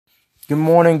Good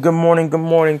morning, good morning, good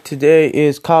morning. Today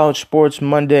is College Sports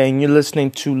Monday, and you're listening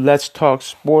to Let's Talk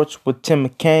Sports with Tim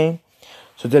McCain.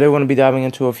 So today we're going to be diving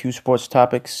into a few sports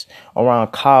topics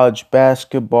around college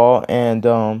basketball, and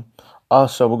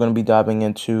also we're going to be diving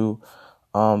into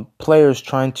players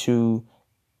trying to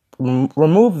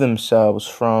remove themselves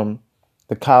from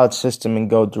the college system and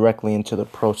go directly into the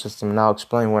pro system. And I'll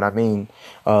explain what I mean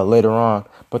later on.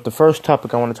 But the first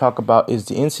topic I want to talk about is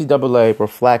the NCAA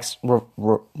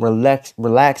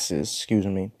relaxes.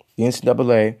 The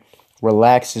NCAA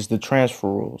relaxes the transfer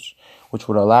rules, which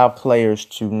would allow players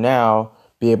to now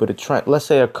be able to let's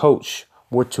say a coach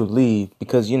were to leave,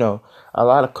 because a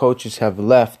lot of coaches have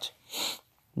left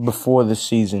before the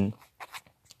season,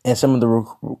 and some of the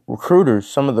recruiters,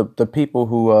 some of the people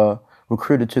who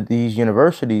recruited to these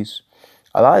universities,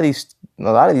 a lot of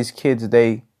these kids,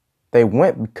 they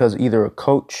went because either a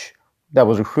coach that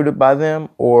was recruited by them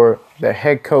or the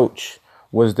head coach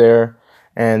was there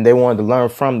and they wanted to learn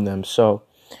from them. So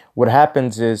what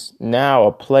happens is now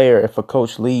a player, if a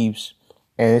coach leaves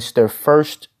and it's their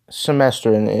first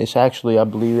semester, and it's actually, I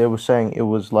believe they were saying it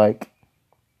was like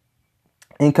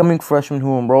incoming freshmen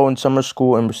who enroll in summer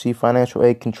school and receive financial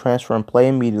aid can transfer and play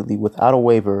immediately without a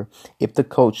waiver if the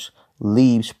coach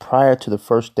leaves prior to the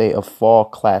first day of fall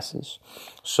classes.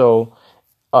 So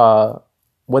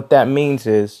what that means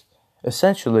is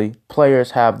essentially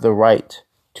players have the right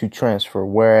to transfer,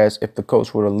 whereas if the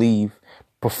coach were to leave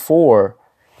before,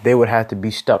 they would have to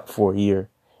be stuck for a year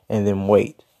and then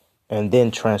wait and then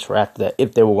transfer after that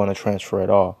if they were going to transfer at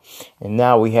all. And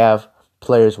now we have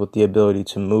players with the ability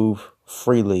to move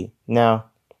freely. Now,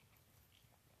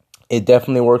 it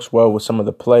definitely works well with some of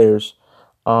the players.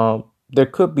 There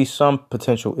could be some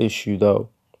potential issue, though,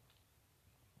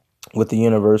 with the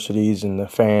universities and the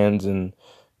fans and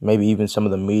maybe even some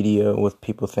of the media, with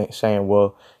people saying,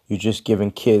 well, you're just giving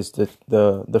kids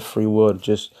the free will to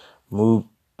just move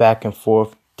back and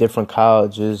forth, different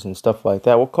colleges and stuff like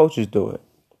that. Well, coaches do it.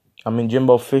 I mean,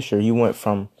 Jimbo Fisher, he went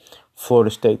from Florida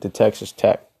State to Texas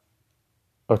Tech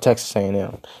or Texas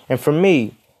A&M. And for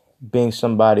me, being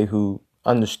somebody who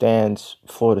understands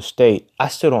Florida State, I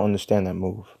still don't understand that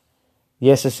move.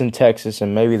 Yes, it's in Texas,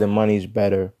 and maybe the money's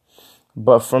better.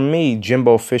 But for me,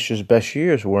 Jimbo Fisher's best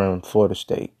years were in Florida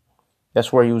State.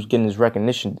 That's where he was getting his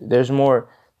recognition. There's more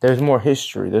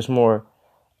history. There's more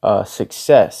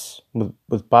success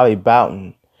with Bobby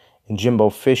Bowden and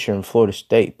Jimbo Fisher in Florida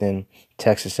State than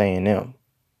Texas A&M.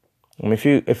 I mean,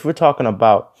 if we're talking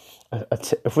about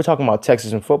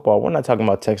Texas in football, we're not talking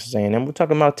about Texas A&M. We're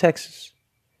talking about Texas.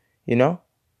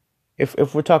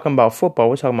 If we're talking about football,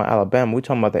 we're talking about Alabama. We're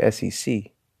talking about the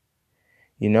SEC.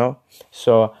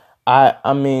 So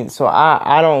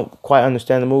I don't quite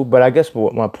understand the move, but I guess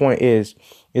what my point is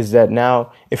that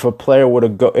now if a player would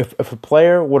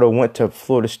have went to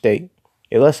Florida State,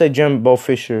 let's say Jimbo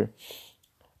Fisher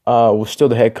was still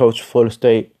the head coach of Florida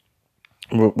State,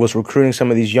 was recruiting some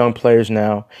of these young players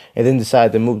now, and then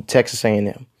decided to move to Texas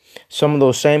A&M. Some of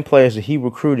those same players that he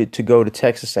recruited to go to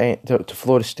to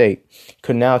Florida State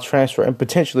could now transfer and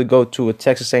potentially go to a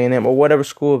Texas A&M or whatever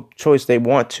school of choice they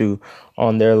want to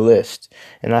on their list.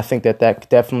 And I think that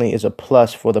definitely is a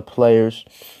plus for the players.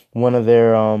 One of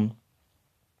their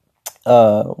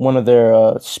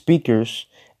speakers,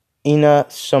 Ina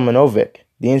Somanovic,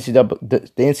 the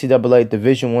NCAA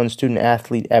Division I Student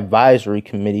Athlete Advisory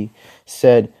Committee,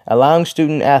 said allowing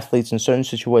student athletes in certain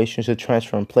situations to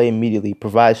transfer and play immediately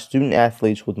provides student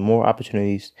athletes with more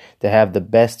opportunities to have the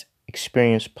best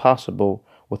experience possible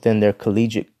within their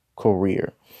collegiate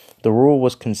career. The rule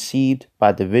was conceived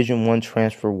by Division I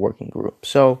Transfer Working Group.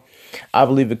 So I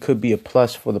believe it could be a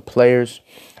plus for the players.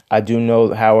 I do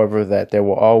know, however, that there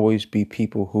will always be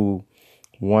people who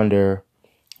wonder,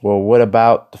 well, what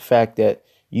about the fact that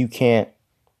the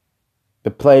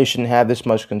players shouldn't have this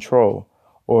much control?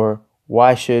 Or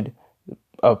why should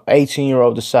an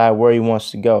 18-year-old decide where he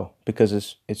wants to go? Because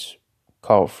it's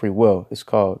called free will. It's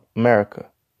called America,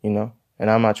 And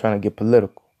I'm not trying to get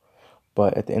political.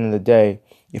 But at the end of the day,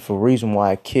 if a reason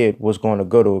why a kid was going to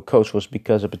go to a coach was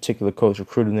because a particular coach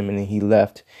recruited him and then he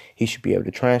left, he should be able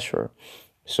to transfer.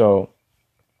 So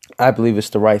I believe it's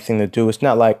the right thing to do. It's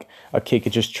not like a kid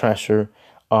could just transfer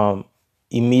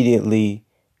immediately,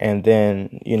 and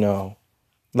then,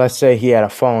 let's say he had a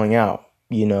falling out,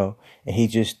 and he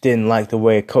just didn't like the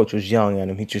way a coach was yelling at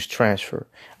him. He just transferred.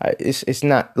 It's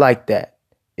not like that.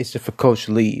 It's if a coach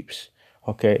leaves,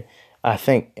 okay? I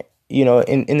think,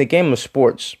 in the game of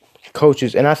sports,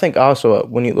 coaches, and I think also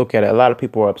when you look at it, a lot of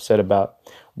people are upset about,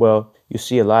 well, you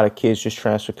see a lot of kids just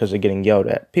transfer because they're getting yelled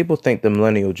at. People think the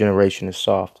millennial generation is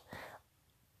soft.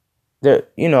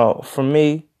 For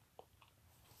me,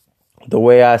 the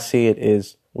way I see it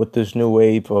is with this new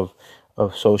wave of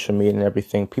social media and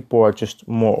everything, people are just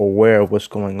more aware of what's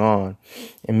going on,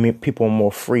 and people are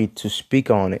more free to speak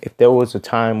on it. If there was a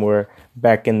time where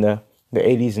back in the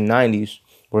 80s and 90s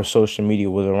where social media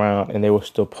was around and they were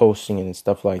still posting and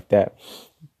stuff like that,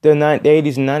 the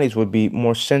 80s and 90s would be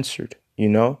more censored, you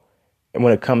know, and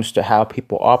when it comes to how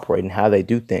people operate and how they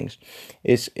do things.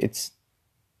 It's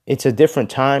a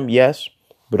different time, yes,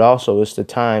 but also it's the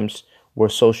times where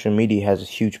social media has a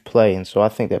huge play. And so I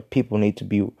think that people need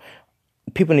to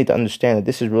understand that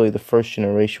this is really the first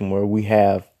generation where we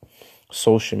have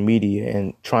social media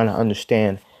and trying to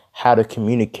understand how to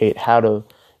communicate, how to,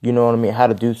 you know what I mean, how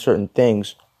to do certain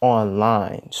things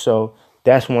online. So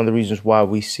that's one of the reasons why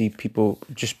we see people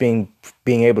just being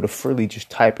able to freely just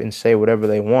type and say whatever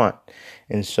they want.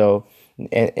 And so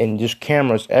and just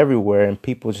cameras everywhere, and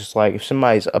people just like, if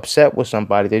somebody's upset with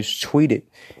somebody, they just tweet it.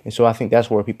 And so I think that's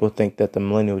where people think that the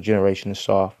millennial generation is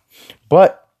soft.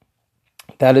 But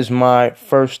that is my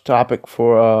first topic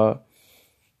for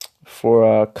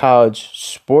college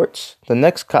sports. The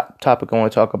next topic I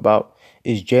want to talk about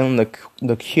is Jalen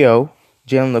Lecque.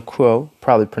 Jalen Lecque,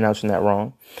 probably pronouncing that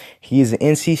wrong. He is an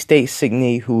NC State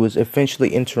signee who is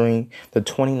eventually entering the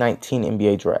 2019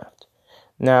 NBA draft.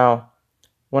 Now,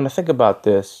 when I think about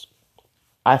this,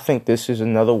 I think this is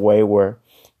another way where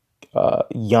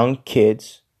young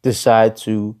kids decide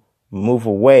to move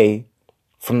away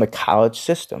from the college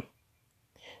system.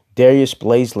 Darius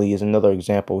Blaisley is another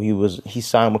example. He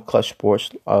signed with Clutch Sports,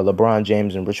 LeBron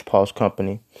James and Rich Paul's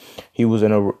company. He was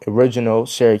an original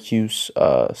Syracuse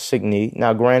signee.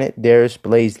 Now, granted, Darius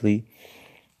Blaisley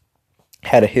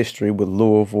had a history with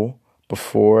Louisville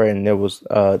before, and there was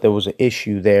an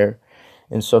issue there.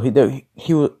 And so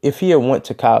if he had went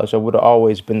to college, there would have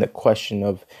always been the question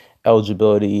of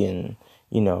eligibility and,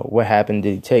 you know, what happened.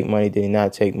 Did he take money? Did he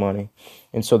not take money?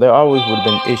 And so there always would have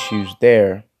been issues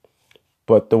there.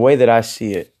 But the way that I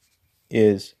see it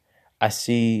is I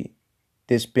see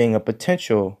this being a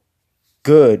potential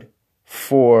good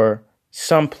for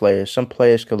some players. Some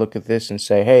players could look at this and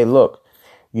say, hey, look,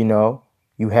 you know,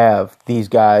 you have these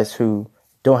guys who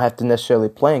don't have to necessarily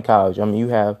play in college. I mean, you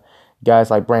have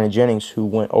guys like Brandon Jennings who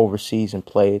went overseas and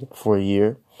played for a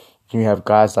year. You have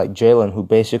guys like Jalen who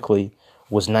basically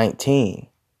was 19.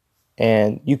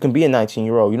 And you can be a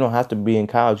 19-year-old. You don't have to be in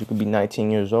college. You can be 19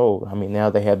 years old. I mean,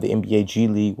 now they have the NBA G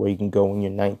League where you can go when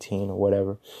you're 19 or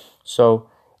whatever. So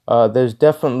they're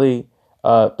definitely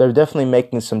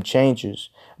making some changes.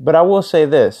 But I will say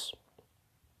this.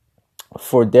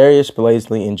 For Darius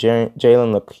Blaisley and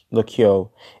Jalen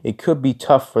Lecque, it could be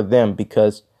tough for them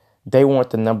because they weren't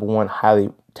the number one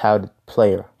highly touted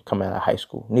player coming out of high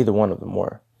school. Neither one of them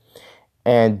were.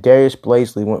 And Darius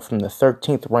Blaisley went from the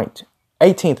 18th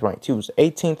ranked. He was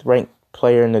 18th ranked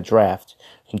player in the draft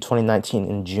from 2019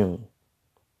 in June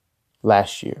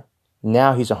last year.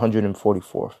 Now he's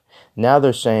 144th. Now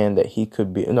they're saying that he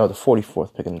could be, the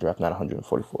 44th pick in the draft, not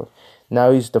 144th.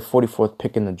 Now he's the 44th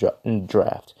pick in the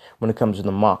draft when it comes to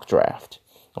the mock draft.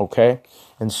 Okay?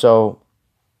 And so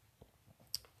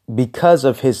because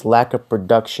of his lack of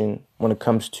production when it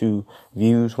comes to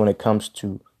views, when it comes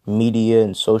to media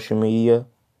and social media,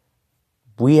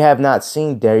 we have not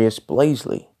seen Darius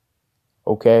Blaisley,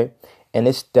 okay? And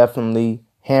it's definitely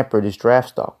hampered his draft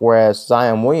stock. Whereas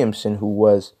Zion Williamson, who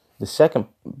was the second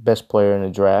best player in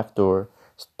the draft, or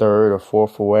third or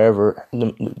fourth or wherever,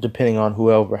 depending on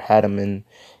whoever had him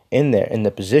in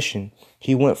the position,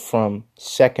 he went from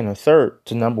second or third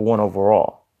to number one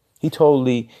overall.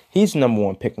 He's number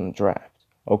one pick in the draft.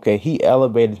 Okay, he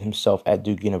elevated himself at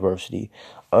Duke University,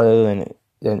 other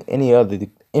than any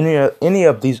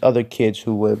of these other kids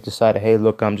who would have decided, hey,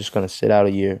 look, I'm just going to sit out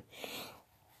a year.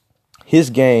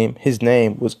 His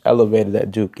name was elevated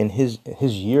at Duke, and his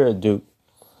year at Duke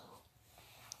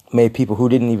made people who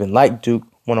didn't even like Duke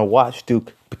want to watch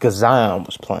Duke because Zion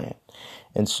was playing.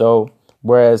 And so,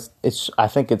 whereas I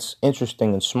think it's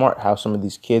interesting and smart how some of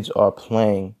these kids are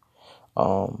playing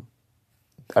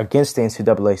against the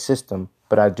NCAA system,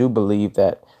 but I do believe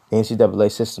that the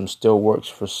NCAA system still works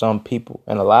for some people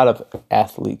and a lot of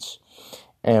athletes.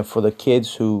 And for the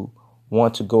kids who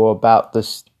want to go about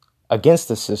this against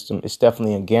the system, it's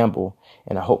definitely a gamble,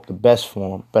 and I hope the best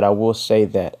for them. But I will say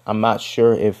that I'm not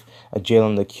sure if a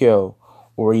Jalen Lecque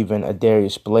or even a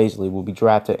Darius Blaisley will be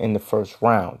drafted in the first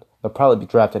round. They'll probably be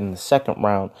drafted in the second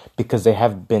round because you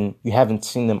haven't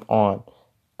seen them on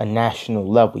a national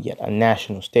level yet, a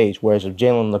national stage. Whereas if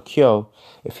Jalen Lecque,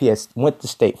 if he has went to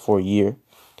state for a year,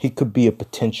 he could be a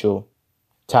potential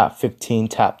top 15,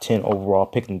 top 10 overall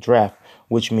pick in the draft,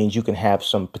 which means you can have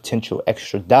some potential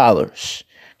extra dollars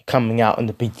coming out in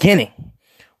the beginning,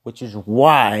 which is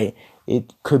why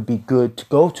it could be good to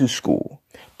go to school.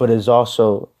 But it's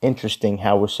also interesting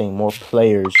how we're seeing more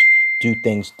players do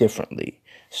things differently.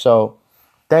 So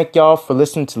thank y'all for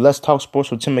listening to Let's Talk Sports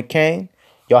with Tim McCain.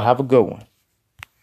 Y'all have a good one.